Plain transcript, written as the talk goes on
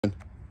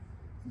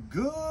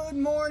Good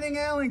morning,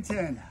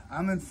 Ellington.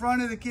 I'm in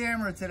front of the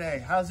camera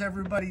today. How's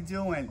everybody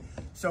doing?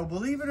 So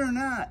believe it or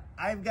not,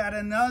 I've got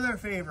another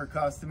favorite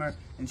customer,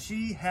 and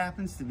she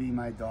happens to be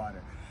my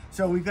daughter.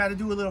 So we've got to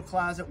do a little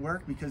closet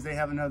work because they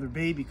have another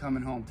baby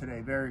coming home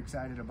today. Very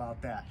excited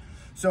about that.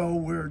 So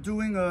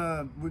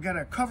we got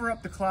to cover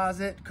up the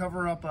closet,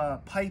 cover up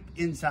a pipe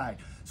inside.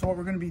 So what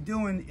we're going to be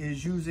doing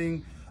is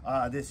using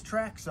this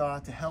track saw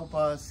to help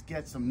us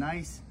get some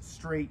nice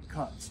straight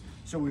cuts.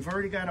 So we've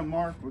already got a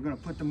mark. We're going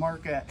to put the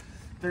mark at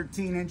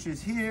 13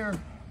 inches here,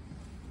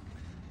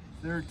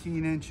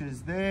 13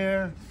 inches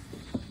there.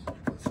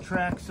 This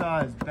track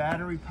saw is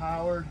battery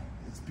powered.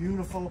 It's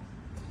beautiful.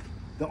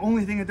 The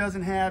only thing it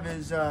doesn't have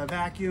is a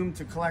vacuum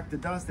to collect the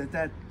dust.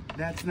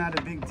 That's not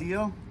a big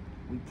deal.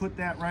 We put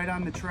that right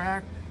on the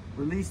track,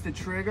 release the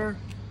trigger,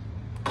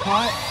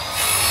 cut.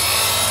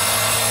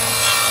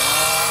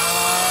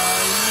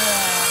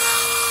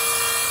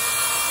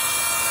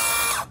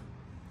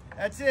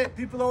 That's it.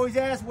 People always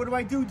ask, what do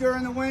I do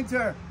during the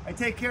winter? I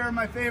take care of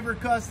my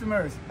favorite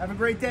customers. Have a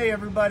great day,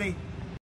 everybody.